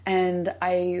And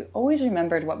I always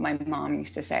remembered what my mom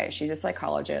used to say. She's a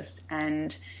psychologist,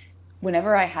 and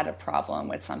whenever I had a problem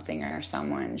with something or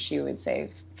someone, she would say,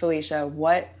 Felicia,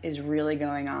 what is really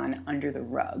going on under the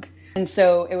rug? And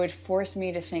so it would force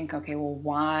me to think, okay, well,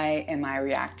 why am I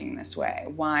reacting this way?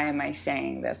 Why am I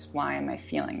saying this? Why am I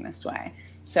feeling this way?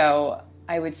 So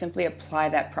I would simply apply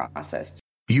that process.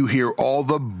 You hear all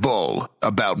the bull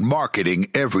about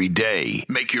marketing every day.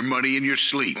 Make your money in your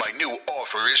sleep. My new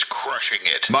offer is crushing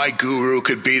it. My guru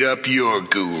could beat up your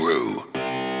guru.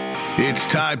 It's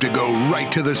time to go right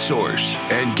to the source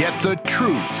and get the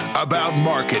truth about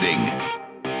marketing.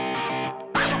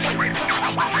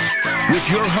 With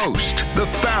your host, the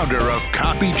founder of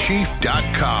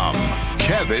CopyChief.com,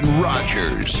 Kevin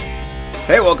Rogers.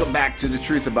 Hey, welcome back to The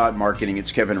Truth About Marketing.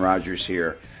 It's Kevin Rogers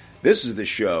here. This is the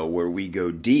show where we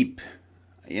go deep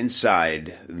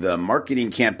inside the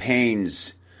marketing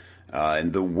campaigns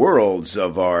and the worlds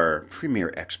of our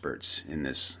premier experts in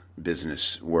this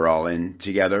business we're all in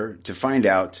together to find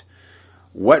out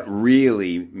what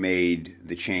really made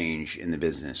the change in the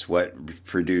business, what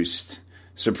produced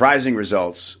surprising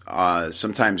results,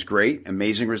 sometimes great,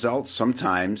 amazing results,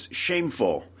 sometimes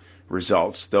shameful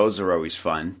results. Those are always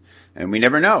fun. And we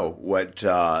never know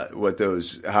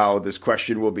how this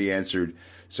question will be answered.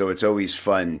 So it's always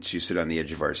fun to sit on the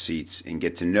edge of our seats and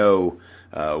get to know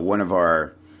one of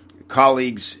our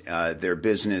colleagues, their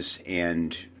business,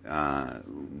 and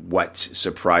what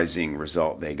surprising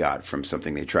result they got from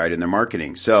something they tried in their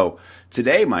marketing. So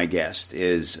today my guest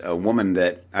is a woman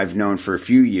that I've known for a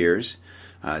few years,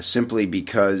 simply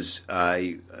because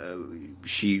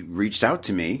she reached out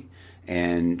to me,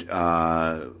 and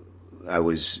I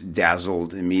was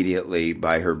dazzled immediately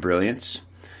by her brilliance,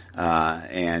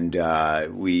 and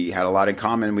we had a lot in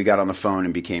common. We got on the phone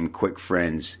and became quick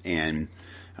friends, and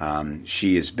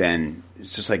she has been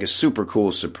just like a super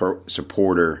cool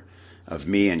supporter of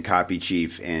me and Copy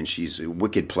Chief, and she's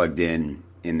wicked plugged in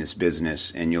this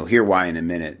business, and you'll hear why in a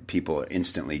minute. People are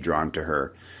instantly drawn to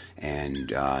her and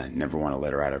never want to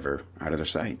let her out of their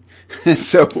sight.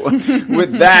 So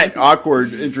with that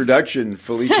awkward introduction,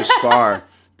 Felicia Spahr,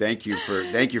 Thank you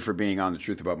for being on The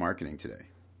Truth About Marketing today.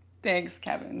 Thanks,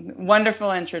 Kevin.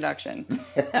 Wonderful introduction.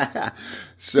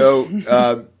 So,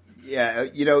 what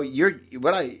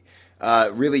I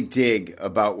really dig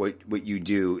about what you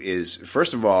do is,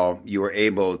 first of all, you are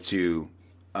able to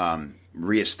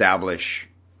reestablish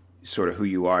sort of who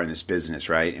you are in this business,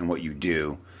 right, and what you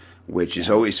do, which is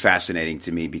always fascinating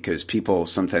to me because people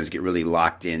sometimes get really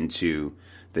locked into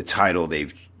the title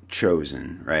they've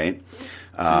chosen, right?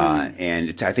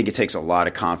 And I think it takes a lot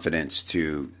of confidence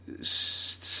to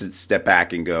step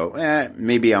back and go,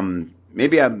 maybe I'm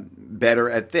better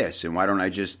at this, and why don't I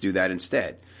just do that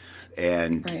instead?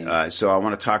 And right. So I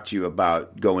want to talk to you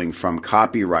about going from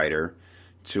copywriter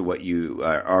to what you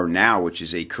are now, which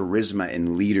is a charisma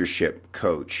and leadership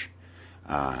coach.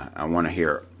 I want to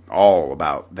hear all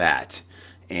about that.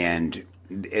 And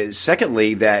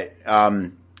secondly, that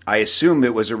I assume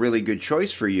it was a really good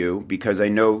choice for you because I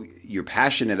know you're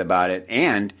passionate about it,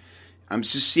 and I'm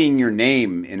just seeing your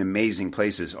name in amazing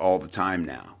places all the time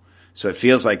now. So it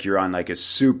feels like you're on like a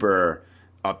super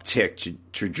uptick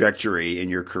trajectory in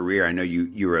your career. I know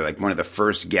you were like one of the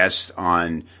first guests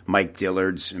on Mike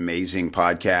Dillard's amazing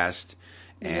podcast,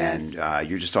 and Yes.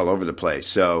 You're just all over the place.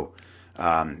 So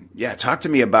talk to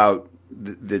me about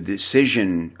the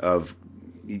decision of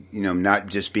not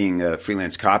just being a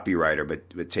freelance copywriter,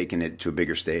 but taking it to a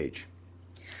bigger stage.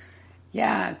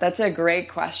 Yeah, that's a great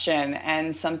question,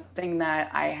 and something that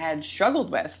I had struggled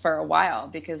with for a while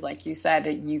because, like you said,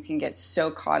 you can get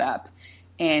so caught up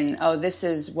in, oh, this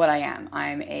is what I am.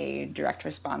 I'm a direct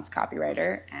response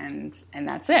copywriter, and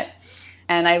that's it.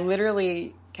 And I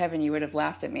literally, Kevin, you would have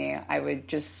laughed at me. I would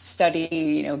just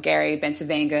study, Gary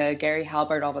Bencivenga, Gary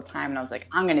Halbert all the time, and I was like,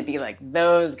 I'm going to be like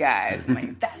those guys. I'm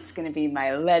like, that's going to be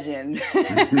my legend.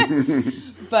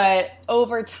 But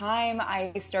over time,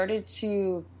 I started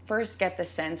to first get the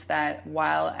sense that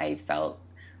while I felt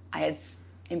I had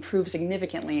improved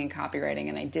significantly in copywriting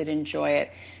and I did enjoy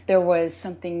it, there was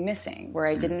something missing where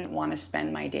I didn't want to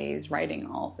spend my days writing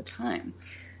all the time.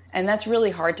 And that's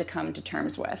really hard to come to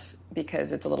terms with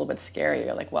because it's a little bit scary.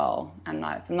 You're like, well, if I'm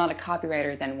not a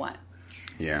copywriter, then what?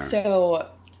 Yeah. So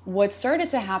what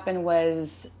started to happen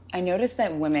was I noticed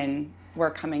that women were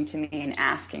coming to me and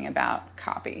asking about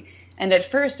copy. And at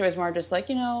first it was more just like,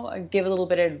 give a little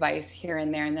bit of advice here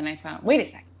and there. And then I found, wait a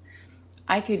second,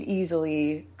 I could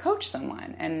easily coach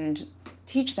someone. And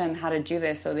teach them how to do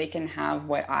this so they can have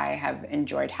what I have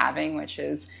enjoyed having, which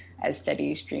is a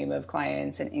steady stream of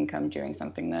clients and income doing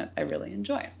something that I really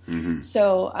enjoy. Mm-hmm.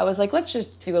 So I was like, let's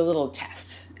just do a little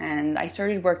test. And I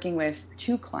started working with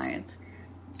 2 clients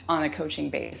on a coaching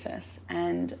basis.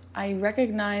 And I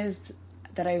recognized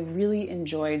that I really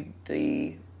enjoyed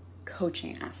the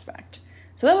coaching aspect.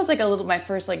 So that was like my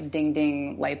first like ding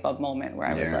ding light bulb moment where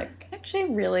I was like, I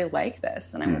actually really like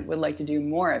this and I would like to do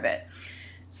more of it.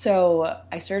 So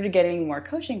I started getting more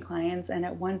coaching clients. And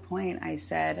at one point I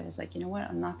was like, you know what?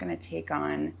 I'm not going to take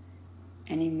on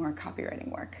any more copywriting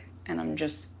work and I'm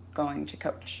just going to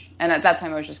coach. And at that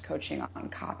time I was just coaching on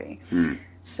copy.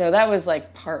 So that was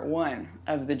like part 1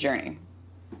 of the journey.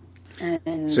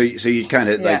 And so you kind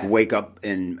of like wake up,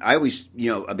 and I always,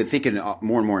 I've been thinking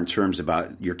more and more in terms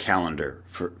about your calendar,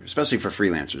 especially for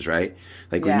freelancers, right?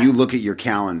 Like when you look at your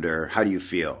calendar, how do you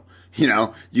feel?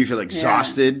 Do you feel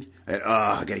exhausted at,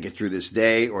 I got to get through this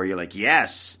day? Or you're like,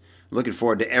 yes, looking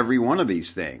forward to every one of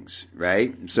these things,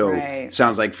 right? So it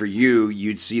sounds like for you,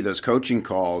 you'd see those coaching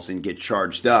calls and get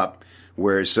charged up,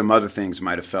 whereas some other things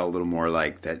might have felt a little more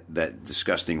like that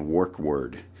disgusting work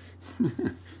word.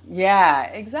 Yeah,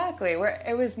 exactly. Where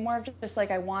it was more of just like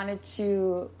I wanted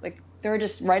to, like, there were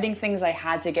just writing things I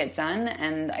had to get done,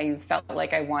 and I felt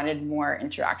like I wanted more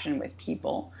interaction with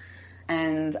people.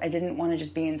 And I didn't want to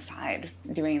just be inside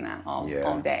doing that all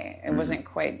day. It wasn't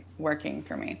quite working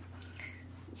for me.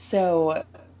 So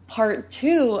part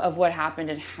 2 of what happened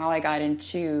and how I got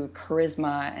into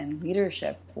charisma and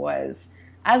leadership was,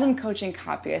 as I'm coaching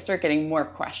copy, I start getting more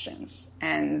questions.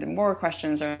 And more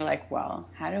questions are like, well,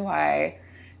 how do I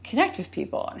connect with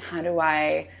people? And how do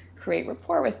I create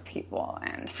rapport with people?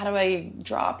 And how do I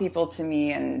draw people to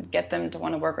me and get them to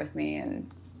want to work with me?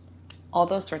 And all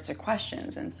those sorts of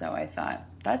questions. And so I thought,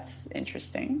 that's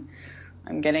interesting.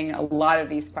 I'm getting a lot of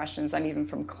these questions, not even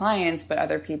from clients, but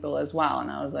other people as well. And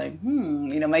I was like,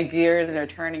 my gears are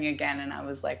turning again. And I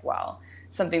was like, wow,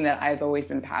 something that I've always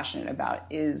been passionate about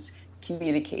is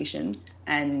communication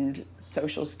and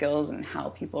social skills and how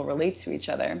people relate to each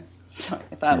other. So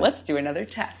I thought, let's do another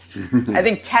test. I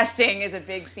think testing is a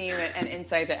big theme and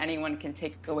insight that anyone can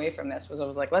take away from this. I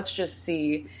was like, let's just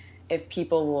see if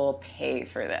people will pay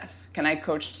for this. Can I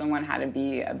coach someone how to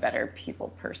be a better people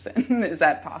person? Is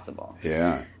that possible?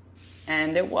 Yeah.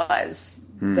 And it was.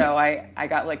 So I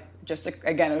got like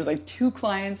again, it was like 2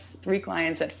 clients, 3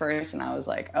 clients at first. And I was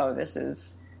like, oh, this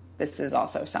is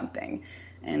also something.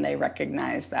 And I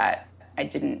recognized that I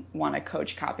didn't want to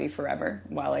coach copy forever.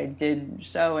 While I did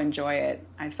so enjoy it,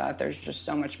 I thought there's just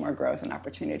so much more growth and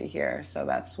opportunity here. So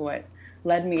that's what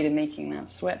led me to making that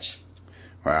switch.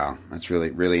 Wow, that's really,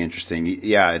 really interesting.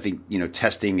 Yeah, I think,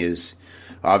 testing is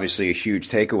obviously a huge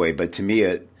takeaway, but to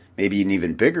me, maybe an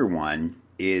even bigger one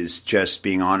is just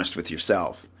being honest with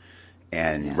yourself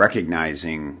and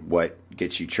recognizing what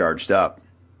gets you charged up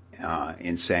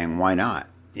and saying, why not?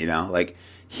 Like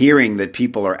hearing that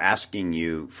people are asking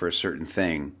you for a certain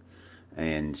thing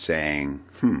and saying,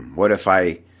 what if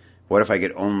I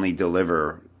could only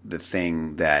deliver the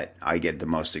thing that I get the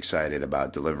most excited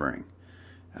about delivering?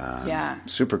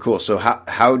 Super cool. So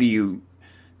how do you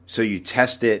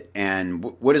test it, and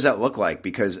what does that look like?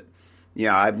 Because,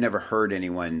 I've never heard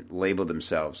anyone label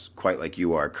themselves quite like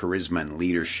you are, charisma and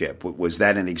leadership. Was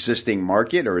that an existing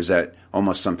market, or is that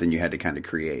almost something you had to kind of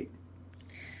create?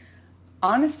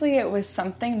 Honestly, it was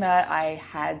something that I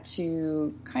had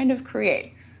to kind of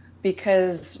create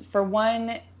because, for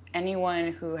one,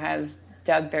 anyone who has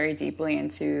dug very deeply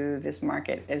into this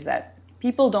market is that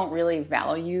people don't really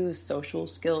value social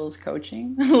skills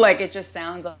coaching. Like, it just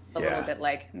sounds a little bit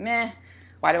like, meh,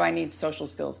 why do I need social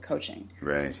skills coaching?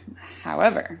 Right.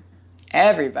 However,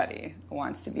 everybody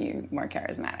wants to be more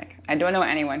charismatic. I don't know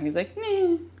anyone who's like,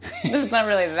 meh, it's not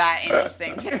really that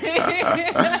interesting to me.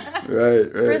 Right.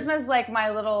 Charisma's like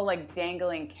my little like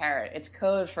dangling carrot. It's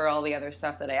code for all the other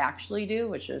stuff that I actually do,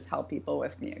 which is help people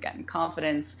with, again,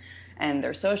 confidence and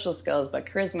their social skills. But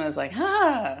charisma is like,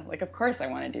 like, of course I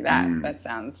want to do that. That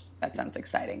sounds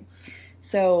exciting.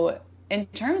 So in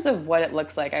terms of what it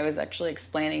looks like, I was actually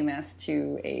explaining this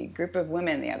to a group of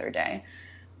women the other day,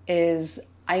 is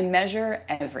I measure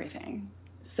everything.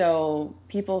 So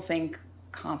people think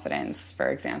confidence, for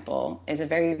example, is a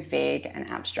very vague and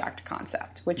abstract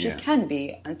concept, which it can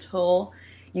be until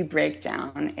you break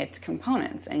down its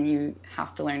components and you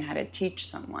have to learn how to teach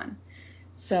someone.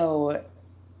 So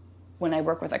when I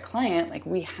work with a client, like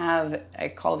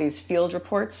I call these field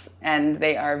reports, and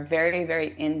they are very,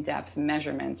 very in-depth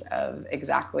measurements of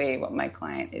exactly what my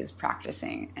client is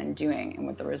practicing and doing and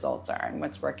what the results are and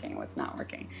what's working and what's not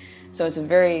working. So it's a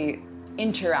very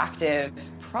interactive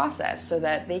process so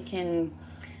that they can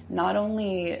not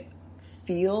only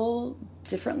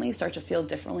start to feel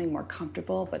differently, more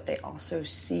comfortable, but they also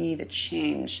see the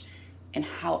change in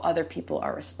how other people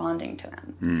are responding to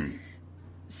them.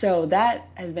 So that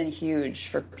has been huge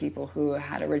for people who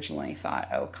had originally thought,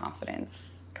 oh,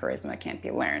 confidence, charisma can't be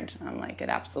learned. And I'm like, it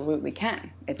absolutely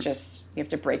can. It just, you have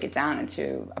to break it down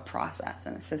into a process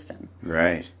and a system.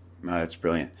 Right. Oh, that's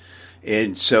brilliant.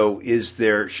 And so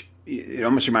it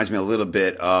almost reminds me a little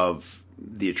bit of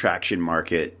the attraction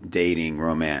market, dating,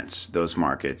 romance, those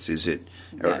markets. Is it,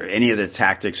 or any of the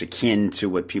tactics akin to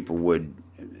what people would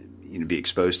be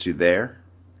exposed to there?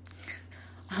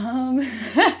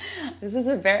 This is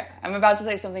I'm about to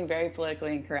say something very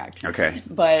politically incorrect. Okay.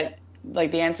 But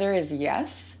like the answer is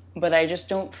yes, but I just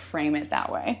don't frame it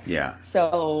that way. Yeah.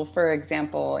 So for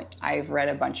example, I've read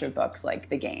a bunch of books like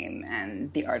The Game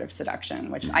and The Art of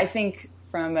Seduction, which I think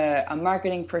from a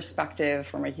marketing perspective,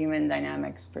 from a human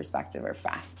dynamics perspective, are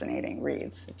fascinating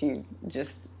reads. If you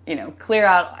just, clear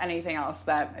out anything else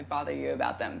that might bother you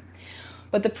about them.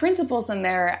 But the principles in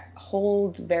there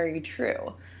hold very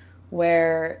true,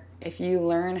 where if you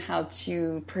learn how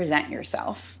to present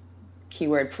yourself,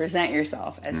 keyword present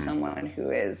yourself, as someone who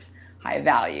is high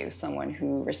value, someone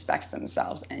who respects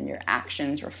themselves, and your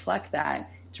actions reflect that,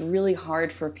 it's really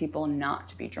hard for people not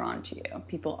to be drawn to you.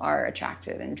 People are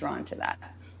attracted and drawn to that.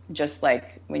 Just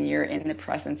like when you're in the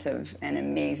presence of an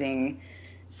amazing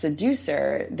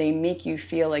seducer, they make you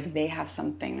feel like they have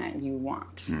something that you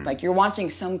want. Like you're wanting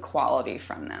some quality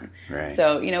from them. Right.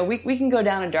 So, we can go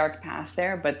down a dark path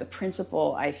there, but the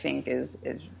principle, I think, is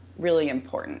really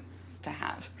important to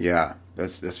have. Yeah,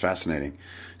 that's fascinating.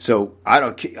 So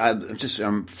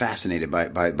I'm fascinated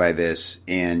by this,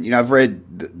 and I've read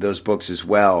those books as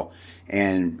well,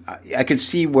 and I could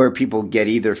see where people get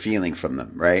either feeling from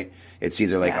them. Right? It's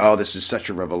either like, oh, this is such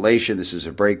a revelation, this is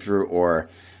a breakthrough, or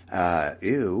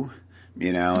ew,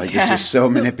 this is so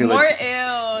manipulative. More ew.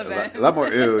 A lot more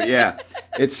ew. Yeah,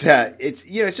 it's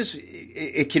just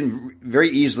it can very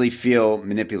easily feel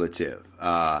manipulative.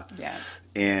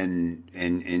 And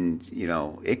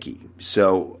icky.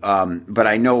 So, but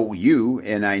I know you,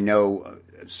 and I know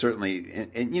certainly,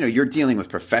 and you're dealing with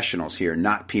professionals here,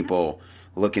 not people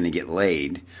looking to get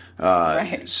laid.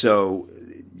 Right. So,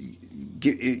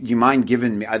 you mind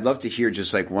giving me? I'd love to hear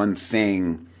just like one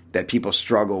thing that people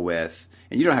struggle with,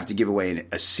 and you don't have to give away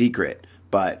a secret,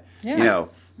 but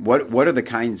what are the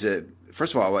kinds of,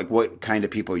 first of all, like what kind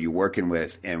of people are you working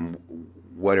with, and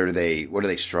what are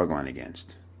they struggling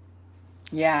against?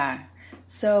 Yeah.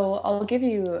 So I'll give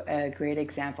you a great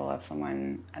example of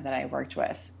someone that I worked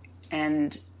with.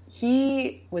 And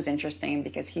he was interesting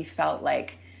because he felt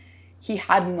like he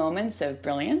had moments of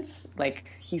brilliance.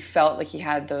 Like he felt like he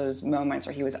had those moments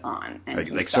where he was on. And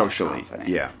like socially. Confident.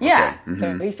 Yeah. Yeah. Okay.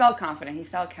 So he felt confident. He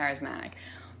felt charismatic.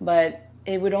 But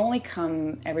it would only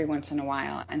come every once in a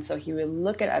while. And so he would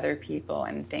look at other people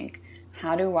and think,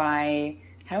 how do I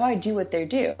do what they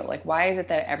do? Like, why is it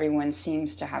that everyone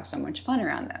seems to have so much fun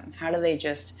around them? How do they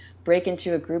just break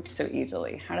into a group so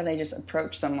easily? How do they just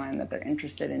approach someone that they're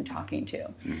interested in talking to?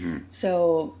 Mm-hmm.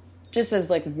 So just as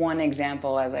like one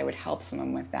example, as I would help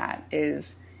someone with that,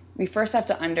 is we first have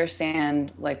to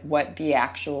understand like what the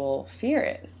actual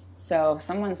fear is. So if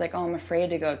someone's like, oh, I'm afraid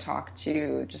to go talk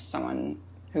to just someone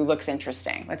who looks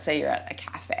interesting. Let's say you're at a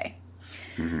cafe.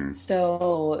 Mm-hmm.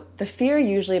 So the fear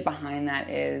usually behind that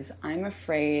is, I'm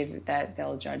afraid that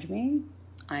they'll judge me.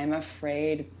 I'm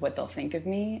afraid what they'll think of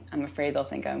me. I'm afraid they'll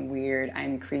think I'm weird.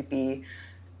 I'm creepy.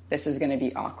 This is going to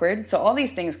be awkward. So all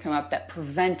these things come up that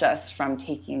prevent us from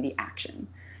taking the action.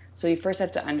 So you first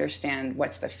have to understand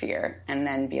what's the fear, and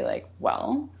then be like,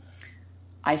 well,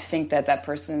 I think that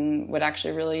person would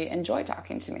actually really enjoy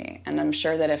talking to me. And I'm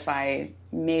sure that if I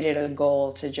made it a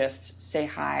goal to just say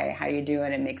hi, how you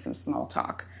doing, and make some small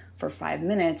talk for 5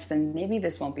 minutes, then maybe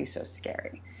this won't be so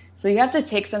scary. So you have to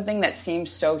take something that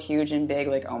seems so huge and big,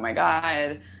 like, oh my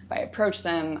God, if I approach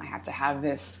them, I have to have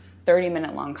this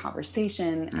 30-minute long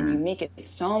conversation, and you make it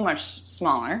so much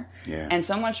smaller and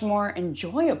so much more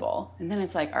enjoyable. And then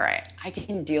it's like, all right, I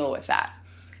can deal with that.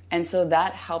 And so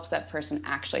that helps that person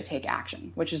actually take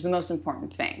action, which is the most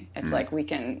important thing. It's like you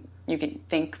can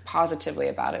think positively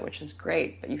about it, which is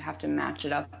great, but you have to match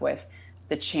it up with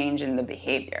the change in the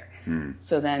behavior.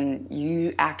 So then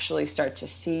you actually start to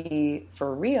see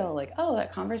for real, like, oh,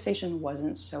 that conversation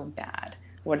wasn't so bad.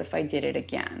 What if I did it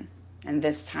again? And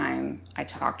this time I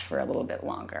talked for a little bit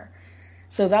longer.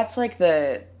 So that's like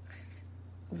the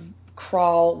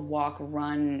crawl, walk,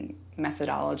 run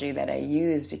methodology that I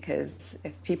use, because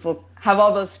if people have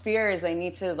all those fears, they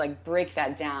need to like break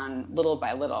that down little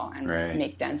by little and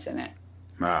make dents in it.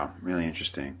 Wow, really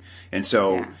interesting. And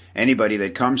so anybody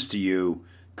that comes to you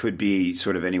could be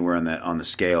sort of anywhere on the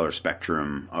scale or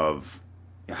spectrum of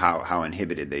how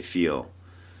inhibited they feel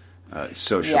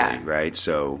socially, right?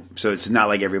 So it's not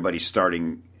like everybody's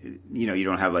starting. You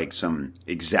don't have like some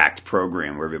exact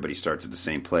program where everybody starts at the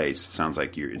same place. It sounds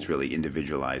like it's really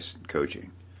individualized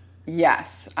coaching.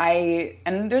 Yes,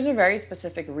 and there's a very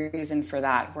specific reason for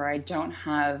that, where I don't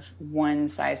have one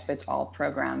size fits all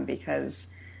program, because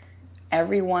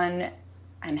everyone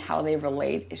and how they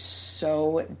relate is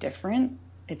so different.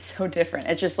 It's so different.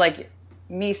 It's just like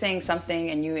me saying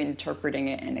something and you interpreting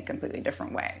it in a completely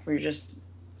different way.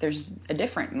 There's a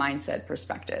different mindset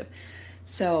perspective.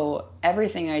 So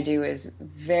everything I do is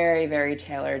very, very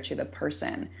tailored to the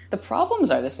person. The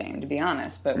problems are the same, to be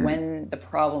honest, but when the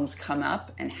problems come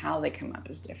up and how they come up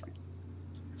is different.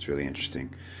 It's really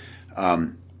interesting.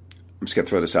 I'm just going to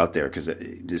throw this out there because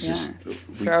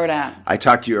throw it out. I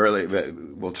talked to you earlier, but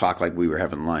we'll talk like we were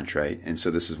having lunch, right? And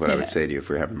so this is what I would say to you if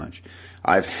we were having lunch.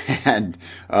 I've had,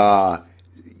 John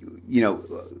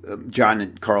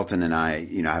and Carlton and I,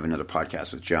 have another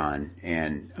podcast with John,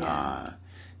 and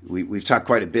we've talked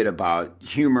quite a bit about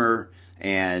humor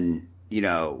and,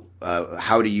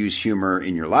 how to use humor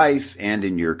in your life and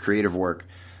in your creative work.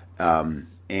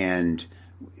 And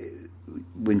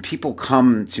when people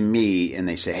come to me and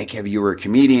they say, "Hey, Kevin, you were a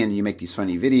comedian, you make these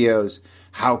funny videos.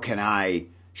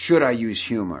 Should I use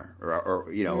humor?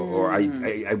 Or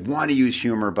I want to use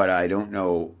humor, but I don't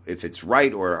know if it's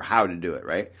right or how to do it,"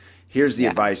 right? Here's the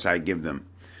advice I give them.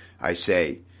 I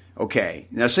say, okay,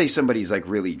 now say somebody's like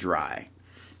really dry.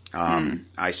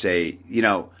 I say,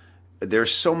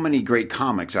 there's so many great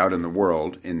comics out in the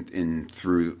world in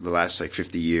through the last like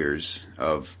 50 years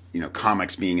of,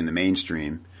 comics being in the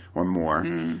mainstream or more.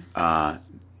 I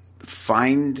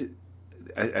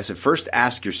said, first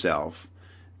ask yourself,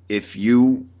 if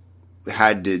you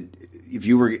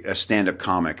were a stand-up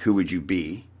comic, who would you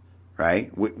be,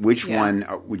 right? Which one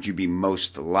would you be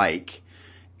most like?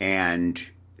 And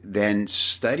then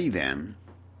study them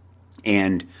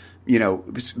and,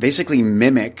 basically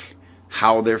mimic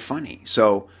how they're funny.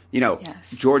 So,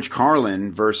 George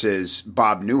Carlin versus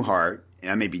Bob Newhart.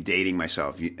 I may be dating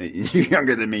myself. You're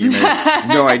younger than me. You may have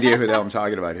no idea who the hell I'm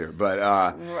talking about here. But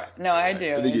no, I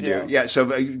do. I think you do. Yeah.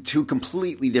 So two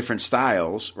completely different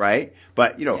styles, right?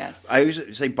 But I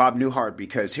usually say Bob Newhart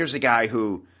because here's a guy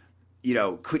who,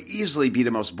 could easily be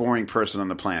the most boring person on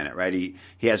the planet, right? He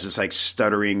has this like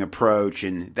stuttering approach,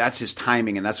 and that's his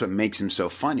timing, and that's what makes him so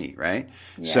funny, right?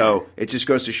 Yeah. So it just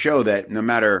goes to show that no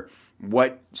matter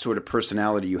what sort of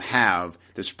personality you have,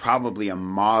 there's probably a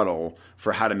model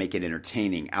for how to make it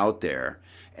entertaining out there.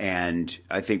 And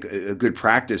I think a good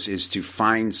practice is to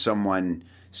find someone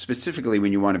specifically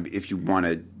when if you want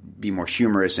to be more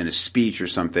humorous in a speech or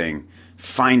something,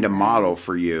 find a model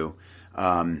for you.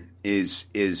 Is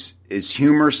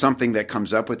humor something that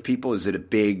comes up with people? Is it a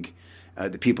big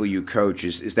the people you coach,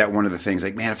 is that one of the things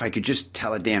like, man, if I could just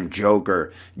tell a damn joke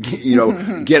or,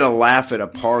 get a laugh at a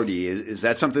party, is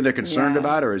that something they're concerned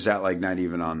about, or is that like not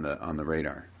even on the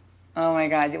radar? Oh my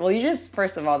God. Well,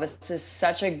 first of all, this is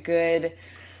such a good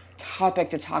topic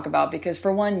to talk about because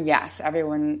for one, yes,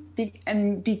 everyone,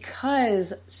 and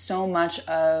because so much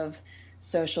of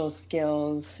social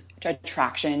skills,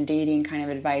 attraction, dating kind of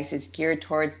advice is geared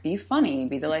towards be funny,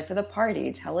 be the life of the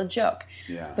party, tell a joke.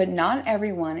 Yeah. But not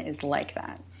everyone is like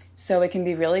that. So it can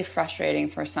be really frustrating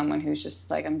for someone who's just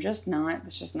like,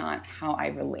 that's just not how I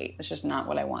relate. That's just not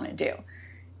what I want to do.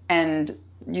 And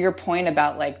your point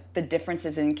about like the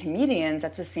differences in comedians,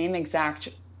 that's the same exact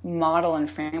model and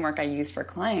framework I use for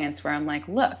clients where I'm like,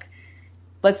 look,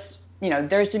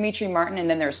 there's Dimitri Martin and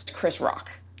then there's Chris Rock.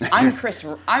 I'm Chris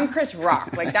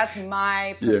Rock. Like that's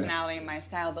my personality and my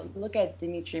style. But look at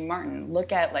Dimitri Martin.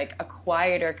 Look at like a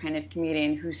quieter kind of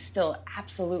comedian who's still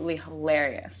absolutely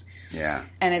hilarious. Yeah.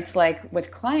 And it's like with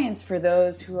clients, for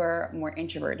those who are more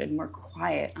introverted, more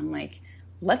quiet, I'm like,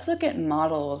 let's look at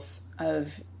models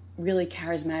of really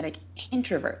charismatic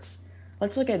introverts.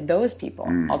 Let's look at those people.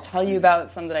 I'll tell you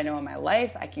about some that I know in my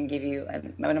life. I can give you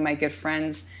one of my good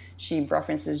friends. She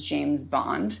references James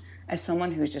Bond as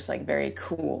someone who's just like very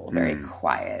cool, very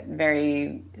quiet,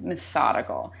 very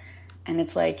methodical. And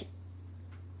it's like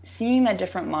seeing that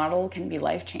different model can be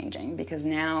life-changing because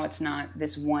now it's not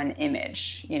this one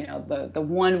image, the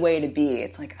one way to be.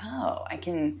 It's like, oh, I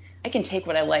can take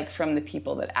what I like from the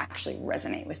people that actually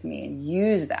resonate with me and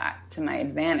use that to my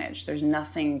advantage. There's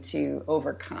nothing to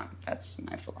overcome. That's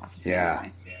my philosophy. Yeah.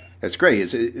 That's great.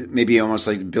 It's maybe almost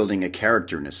like building a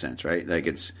character in a sense, right? Like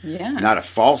it's not a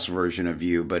false version of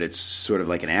you, but it's sort of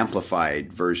like an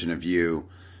amplified version of you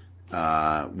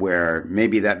where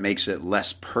maybe that makes it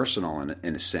less personal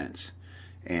in a sense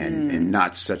and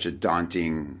not such a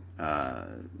daunting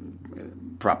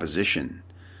proposition,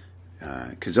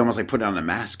 because it's almost like putting on a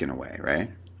mask in a way,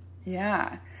 right?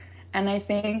 Yeah. And I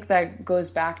think that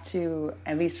goes back to,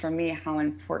 at least for me, how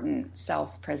important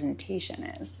self-presentation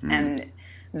is. And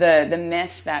the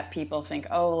myth that people think,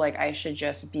 oh, like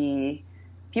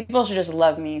people should just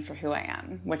love me for who I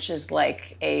am, which is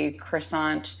like a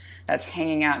croissant that's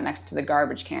hanging out next to the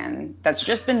garbage can that's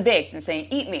just been baked and saying,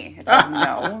 eat me. It's like,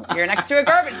 no, you're next to a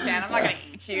garbage can. I'm not going to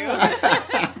eat you.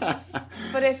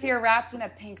 But if you're wrapped in a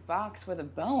pink box with a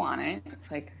bow on it, it's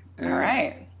like, all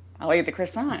right, I'll eat the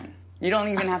croissant. You don't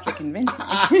even have to convince me.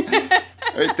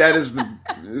 That is the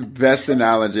best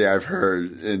analogy I've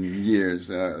heard in years.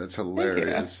 That's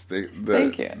hilarious.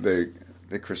 Thank you.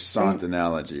 The croissant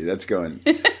analogy. That's going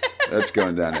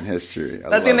down in history.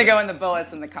 That's going to go in the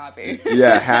bullets in the copy.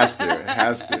 Yeah, it has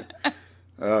to.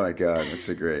 Oh my God, that's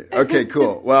so great. Okay,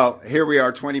 cool. Well, here we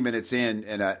are 20 minutes in,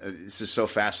 and this is so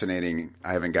fascinating.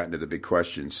 I haven't gotten to the big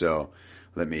question, so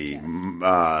let me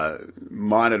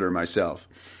monitor myself.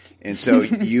 And so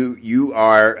you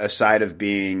are, aside of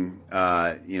being,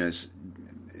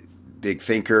 big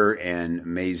thinker and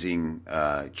amazing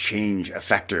change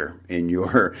effector in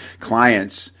your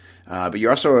clients, but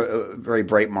you're also a very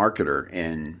bright marketer,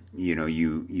 and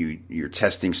you're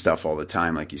testing stuff all the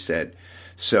time, like you said.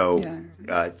 So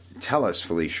tell us,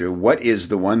 Felicia, what is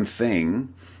the one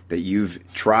thing that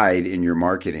you've tried in your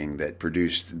marketing that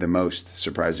produced the most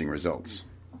surprising results?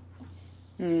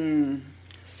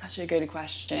 Such a good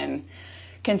question.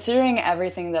 Considering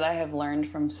everything that I have learned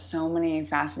from so many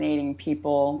fascinating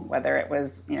people, whether it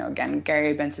was, again,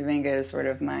 Gary Bencivenga is sort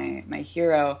of my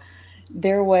hero,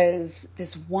 there was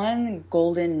this one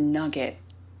golden nugget,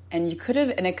 and it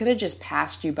could have just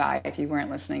passed you by if you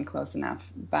weren't listening close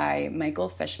enough, by Michael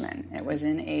Fishman. It was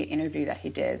in a interview that he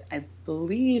did, I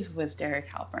believe, with Derek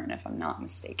Halpern, if I'm not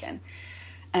mistaken.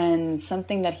 And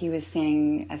something that he was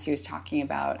saying as he was talking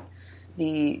about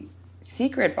the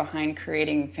secret behind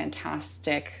creating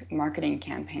fantastic marketing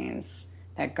campaigns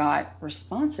that got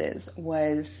responses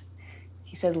was,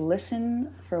 he said,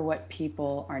 listen for what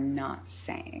people are not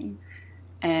saying.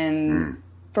 And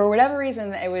for whatever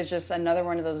reason, it was just another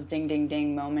one of those ding, ding,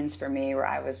 ding moments for me where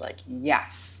I was like,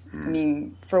 yes. I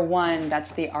mean, for one,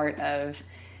 that's the art of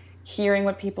hearing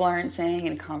what people aren't saying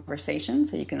in conversation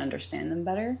so you can understand them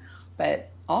better. But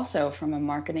also from a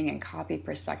marketing and copy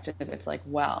perspective, it's like,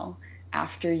 well,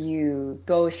 after you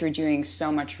go through doing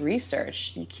so much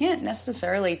research, you can't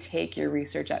necessarily take your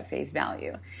research at face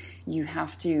value. You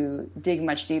have to dig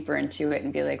much deeper into it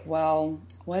and be like, well,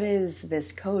 what is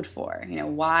this code for?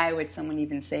 Why would someone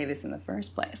even say this in the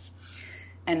first place?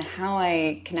 And how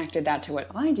I connected that to what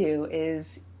I do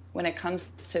is, when it comes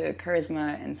to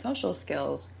charisma and social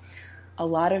skills, a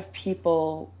lot of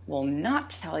people will not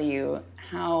tell you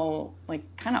how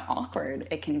kind of awkward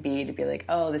it can be to be like,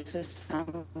 oh, this is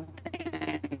something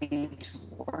I need to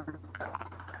work on.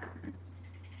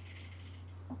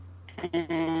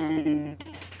 And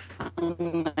how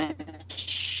much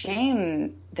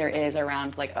shame there is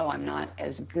around oh, I'm not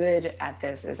as good at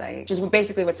this as just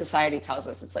basically what society tells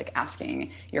us. It's like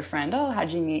asking your friend, oh, how'd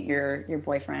you meet your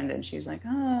boyfriend? And she's like,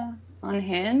 on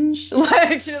Hinge. She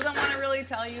doesn't want to really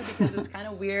tell you because it's kind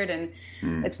of weird and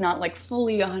it's not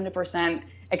fully 100%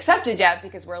 accepted yet,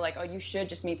 because we're like, oh, you should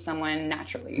just meet someone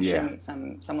naturally. You should meet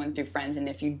someone through friends, and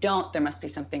if you don't, there must be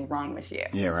something wrong with you.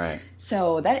 Yeah, right.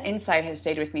 So that insight has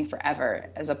stayed with me forever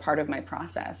as a part of my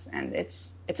process, and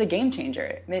it's a game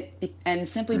changer. And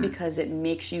simply because it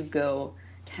makes you go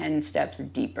 10 steps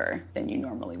deeper than you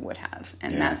normally would have,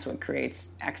 and that's what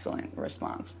creates excellent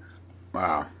response.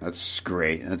 Wow, that's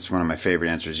great. That's one of my favorite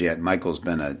answers yet. Michael's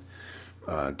been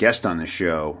a guest on the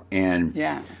show, and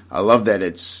I love that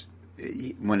it's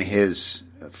one of his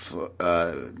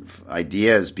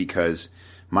ideas, because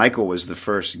Michael was the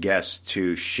first guest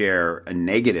to share a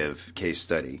negative case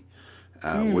study,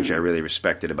 which I really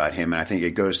respected about him. And I think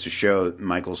it goes to show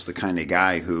Michael's the kind of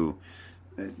guy who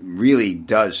really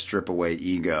does strip away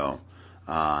ego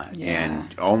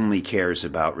and only cares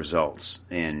about results.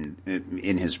 And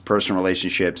in his personal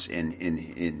relationships,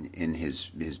 in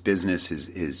his business,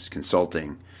 his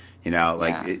consulting,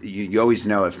 you always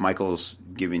know if Michael's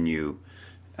giving you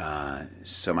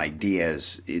some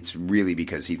ideas, it's really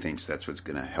because he thinks that's what's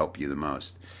going to help you the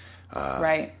most.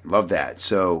 Right. Love that.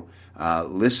 So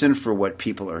listen for what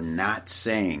people are not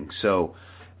saying. So,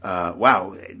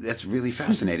 wow, that's really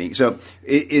fascinating. So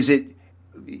is it,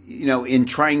 in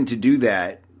trying to do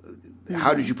that,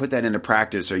 how did you put that into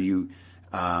practice? Are you,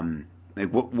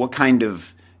 what kind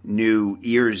of new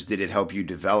ears did it help you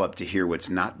develop to hear what's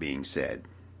not being said?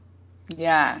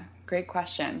 Yeah, great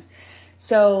question.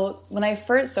 So I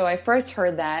first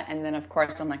heard that, and then of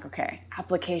course I'm like, okay,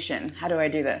 application, how do I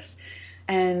do this?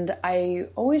 And I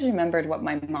always remembered what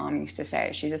my mom used to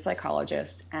say. She's a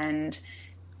psychologist, and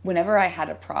whenever I had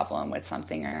a problem with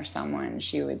something or someone,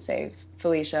 she would say,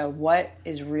 Felicia, what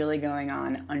is really going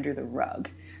on under the rug?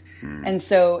 And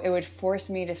so it would force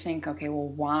me to think, okay, well,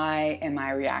 why am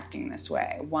I reacting this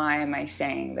way? Why am I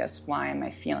saying this? Why am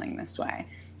I feeling this way?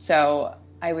 So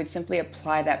I would simply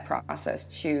apply that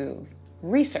process to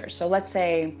research. So let's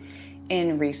say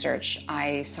in research,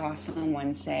 I saw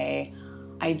someone say,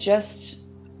 I just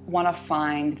want to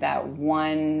find that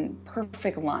one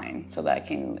perfect line so that I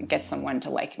can get someone to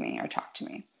like me or talk to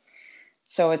me.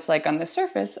 So it's like on the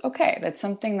surface, okay, that's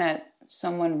something that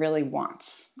someone really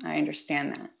wants. I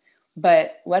understand that.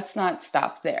 But let's not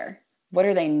stop there. What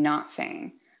are they not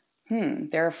saying?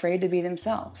 They're afraid to be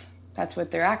themselves. That's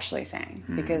what they're actually saying,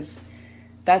 because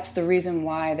that's the reason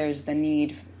why there's the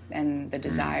need and the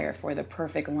desire for the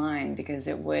perfect line, because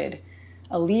it would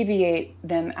alleviate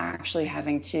them actually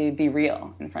having to be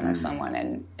real in front of someone,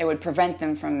 and it would prevent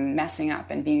them from messing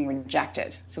up and being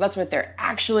rejected. So that's what they're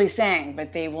actually saying,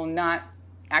 but they will not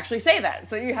actually say that.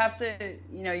 So you have to,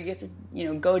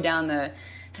 go down the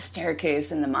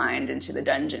staircase in the mind into the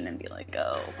dungeon and be like,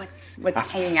 oh, what's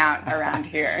hanging out around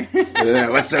here?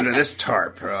 What's under this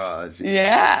tarp?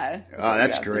 Yeah. Oh,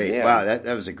 that's great. Wow, that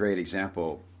was a great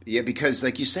example. Yeah, because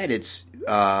like you said, it's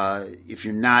if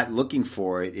you're not looking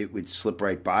for it, it would slip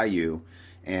right by you.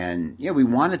 And we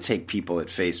want to take people at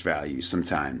face value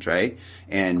sometimes, right?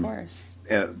 And of course.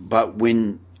 But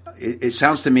when it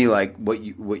sounds to me like what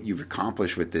you've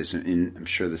accomplished with this, and I'm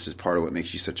sure this is part of what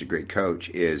makes you such a great coach,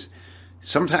 is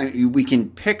sometimes we can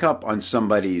pick up on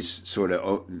somebody's sort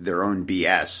of their own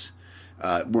BS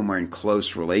when we're in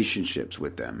close relationships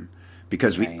with them,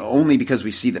 because because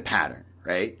we see the pattern,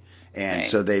 right? And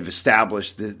so they've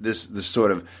established this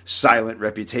sort of silent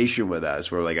reputation with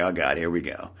us. We're like, oh God, here we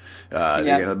go.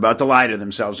 They're about to lie to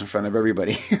themselves in front of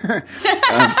everybody.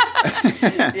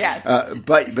 Yes.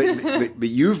 But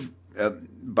you've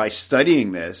by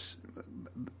studying this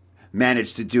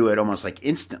managed to do it almost like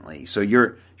instantly. So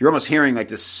you're almost hearing like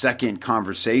the second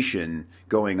conversation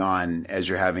going on as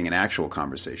you're having an actual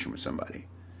conversation with somebody.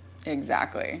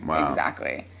 Exactly. Wow.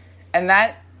 Exactly. And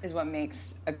that is what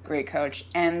makes a great coach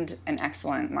and an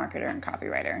excellent marketer and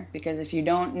copywriter. Because if you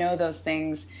don't know those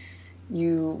things,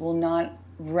 you will not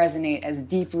resonate as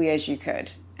deeply as you could.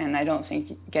 And I don't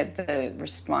think you get the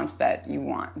response that you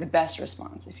want, the best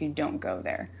response, if you don't go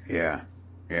there. Yeah.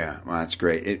 Yeah, well, that's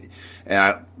great. And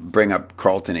I bring up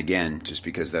Carlton again, just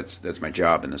because that's my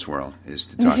job in this world, is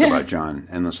to talk about John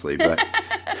endlessly. But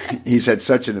he's had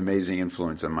such an amazing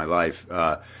influence on my life.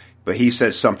 But he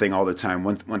says something all the time.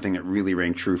 One thing that really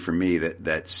rang true for me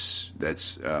that's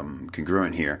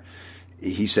congruent here.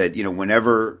 He said,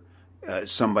 whenever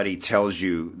somebody tells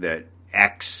you that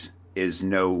X is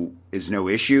no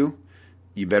issue,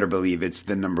 you better believe it's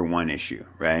the number one issue,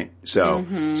 right?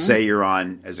 So say you're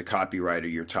on, as a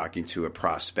copywriter, you're talking to a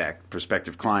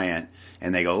prospective client,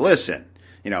 and they go, listen,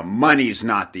 money's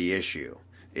not the issue.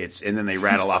 And then they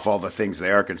rattle off all the things they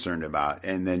are concerned about.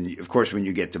 And then, of course, when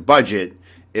you get to budget,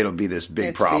 it'll be this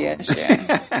big problem. The issue.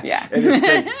 Yeah.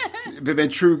 And it's been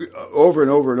true over and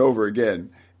over and over again.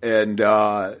 And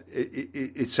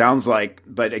it sounds like,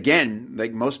 but again,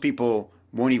 like most people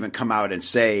won't even come out and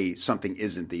say something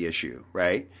isn't the issue,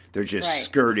 right? They're just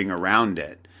skirting around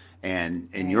it. And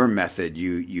in your method,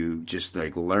 you just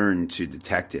like learn to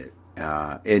detect it.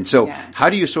 And so how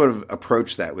do you sort of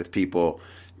approach that with people?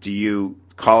 Do you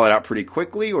call it out pretty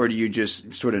quickly, or do you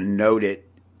just sort of note it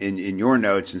in your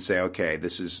notes and say, okay,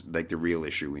 this is like the real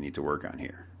issue we need to work on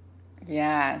here?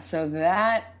 Yeah, so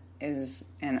that is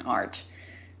an art.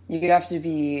 You have to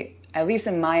be, at least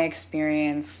in my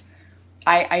experience,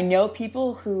 I know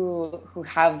people who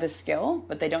have the skill,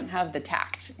 but they don't have the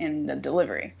tact in the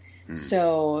delivery.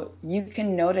 So you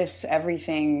can notice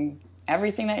everything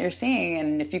that you're seeing,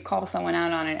 and if you call someone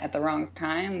out on it at the wrong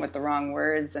time with the wrong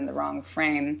words and the wrong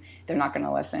frame, they're not going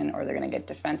to listen, or they're going to get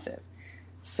defensive.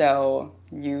 So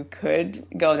you could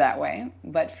go that way.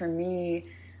 But for me,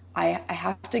 I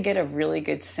have to get a really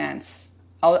good sense.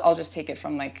 I'll just take it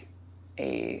from like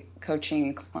a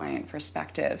coaching client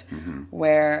perspective,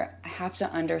 where I have to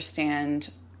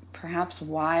understand perhaps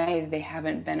why they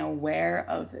haven't been aware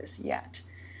of this yet.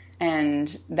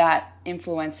 And that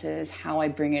influences how I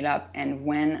bring it up and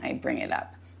when I bring it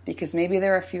up. Because maybe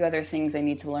there are a few other things I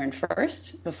need to learn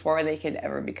first before they could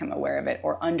ever become aware of it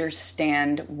or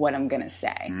understand what I'm going to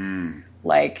say.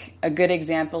 Like a good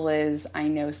example is, I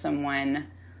know someone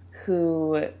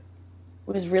who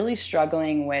was really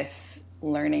struggling with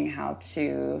learning how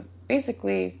to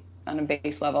basically on a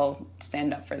base level,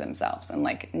 stand up for themselves and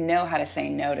like know how to say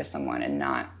no to someone and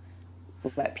not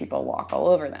let people walk all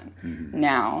over them. Mm-hmm.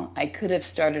 Now, I could have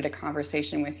started a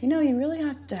conversation with, you really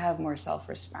have to have more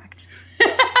self-respect.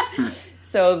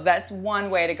 So that's one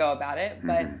way to go about it,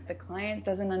 but the client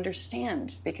doesn't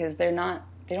understand because they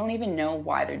don't even know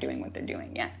why they're doing what they're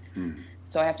doing yet.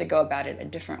 So I have to go about it a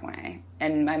different way.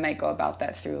 And I might go about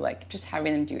that through like just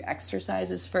having them do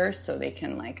exercises first so they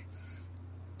can like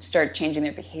start changing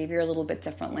their behavior a little bit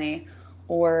differently,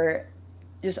 or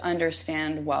just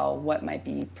understand, well, what might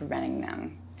be preventing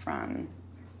them from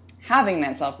having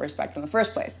that self-respect in the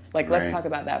first place. Like, let's talk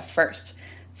about that first.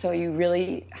 So you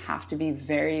really have to be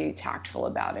very tactful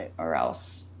about it, or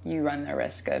else you run the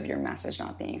risk of your message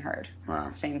not being heard.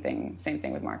 Wow. Same thing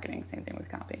with marketing, same thing with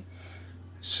copy.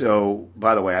 So,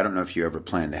 by the way, I don't know if you ever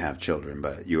plan to have children,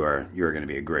 but you're going to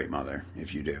be a great mother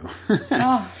if you do.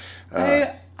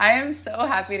 I am so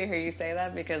happy to hear you say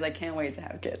that because I can't wait to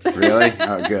have kids. Really?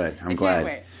 Oh, good. I'm glad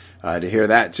can't to hear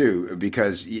that too,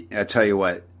 because I tell you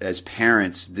what, as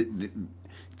parents,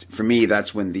 for me,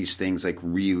 that's when these things like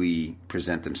really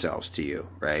present themselves to you,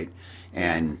 right?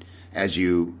 And as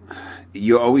you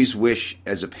always wish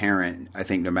as a parent, I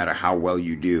think no matter how well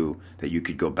you do, that you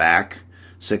could go back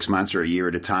 6 months or a year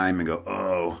at a time and go,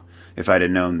 oh, if I'd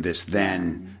have known this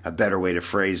then, a better way to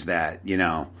phrase that,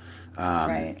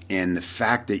 And the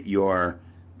fact that you're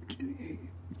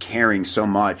caring so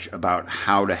much about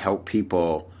how to help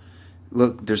people,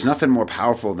 look, there's nothing more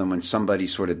powerful than when somebody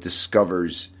sort of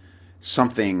discovers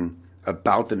something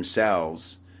about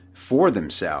themselves for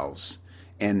themselves.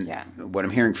 And what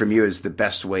I'm hearing from you is the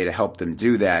best way to help them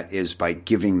do that is by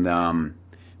giving them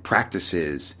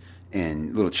practices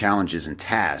and little challenges and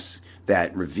tasks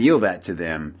that reveal that to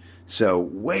them. So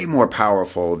way more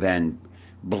powerful than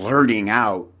blurting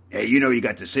out, hey, you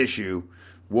got this issue,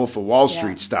 Wolf of Wall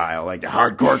Street style, like the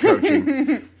hardcore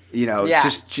coaching.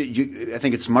 I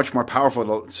think it's much more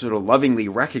powerful to sort of lovingly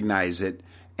recognize it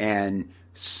and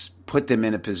put them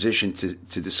in a position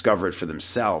to discover it for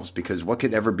themselves. Because what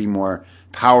could ever be more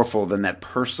powerful than that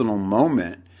personal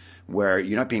moment where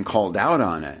you're not being called out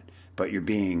on it, but you're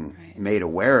being made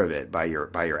aware of it by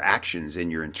your actions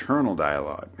and your internal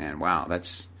dialogue. Man, wow,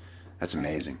 that's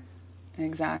amazing.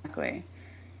 Exactly.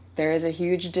 There is a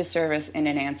huge disservice in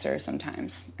an answer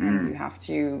sometimes, and you have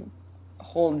to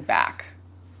hold back,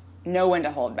 know when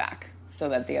to hold back, so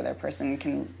that the other person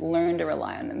can learn to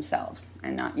rely on themselves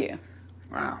and not you.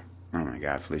 Wow. Oh my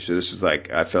God, Felicia, this is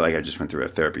like, I feel like I just went through a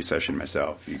therapy session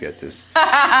myself. You get this,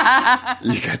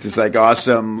 like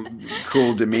awesome,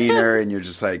 cool demeanor, and you're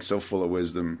just like so full of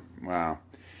wisdom. Wow.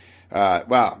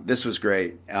 Wow, this was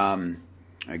great.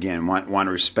 Again, want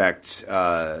to respect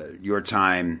your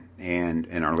time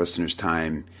and our listeners'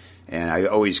 time. And I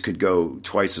always could go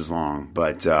twice as long,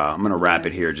 but I'm going to wrap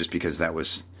it here just because that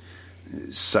was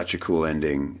such a cool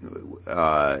ending.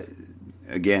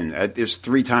 Again, there's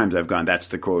 3 times I've gone, that's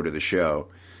the quote of the show.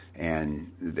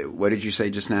 And what did you say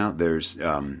just now? There's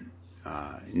not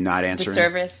answering.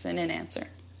 Disservice in an answer.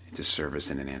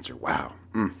 Disservice in an answer. Wow.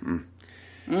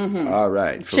 All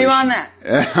right. Chew on that.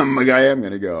 I am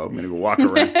going to go. I'm going to go walk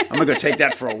around. I'm going to go take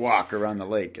that for a walk around the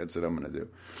lake. That's what I'm going to do.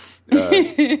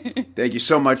 Thank you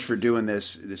so much for doing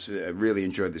this. I really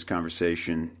enjoyed this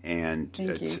conversation. And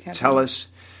tell us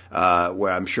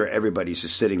where I'm sure everybody's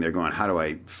just sitting there going, how do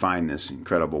I find this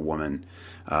incredible woman?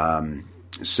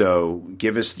 So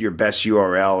give us your best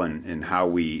URL and how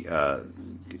we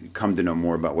come to know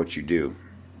more about what you do.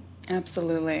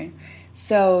 Absolutely.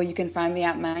 So you can find me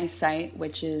at my site,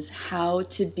 which is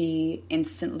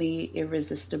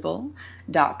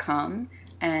howtobeInstantlyirresistible.com.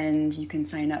 And you can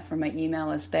sign up for my email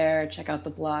list there. Check out the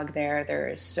blog there. There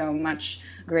is so much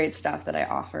great stuff that I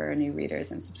offer new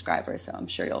readers and subscribers. So I'm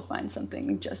sure you'll find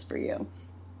something just for you.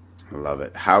 I love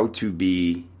it.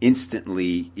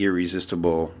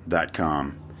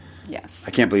 HowtobeInstantlyirresistible.com. Yes.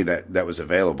 I can't believe that was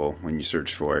available when you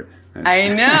searched for it. I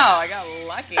know. I got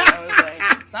lucky. I was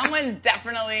like, someone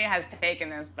definitely has taken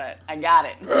this, but I got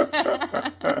it.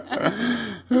 I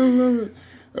love it.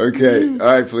 Okay. All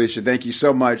right, Felicia. Thank you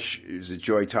so much. It was a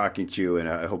joy talking to you, and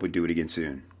I hope we do it again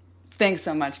soon. Thanks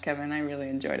so much, Kevin. I really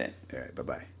enjoyed it. All right.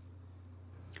 Bye-bye.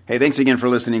 Hey, thanks again for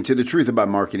listening to the Truth About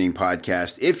Marketing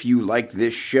podcast. If you liked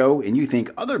this show and you think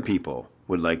other people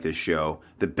would like this show,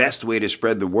 the best way to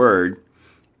spread the word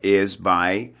is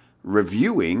by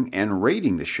reviewing and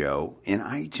rating the show in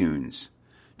iTunes.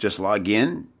 Just log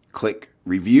in, click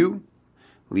review,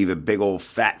 leave a big old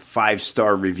fat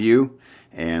 5-star review,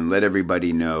 and let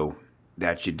everybody know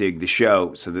that you dig the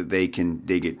show so that they can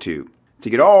dig it too. To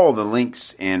get all the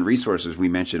links and resources we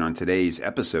mentioned on today's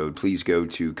episode, please go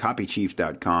to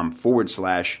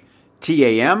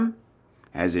copychief.com/TAM.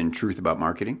 as in Truth About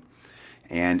Marketing.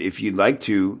 And if you'd like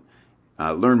to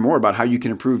learn more about how you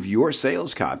can improve your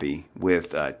sales copy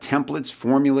with templates,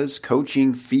 formulas,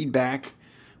 coaching, feedback,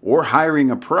 or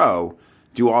hiring a pro,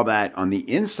 do all that on the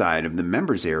inside of the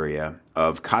members area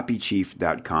of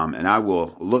copychief.com, and I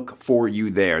will look for you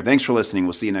there. Thanks for listening.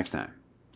 We'll see you next time.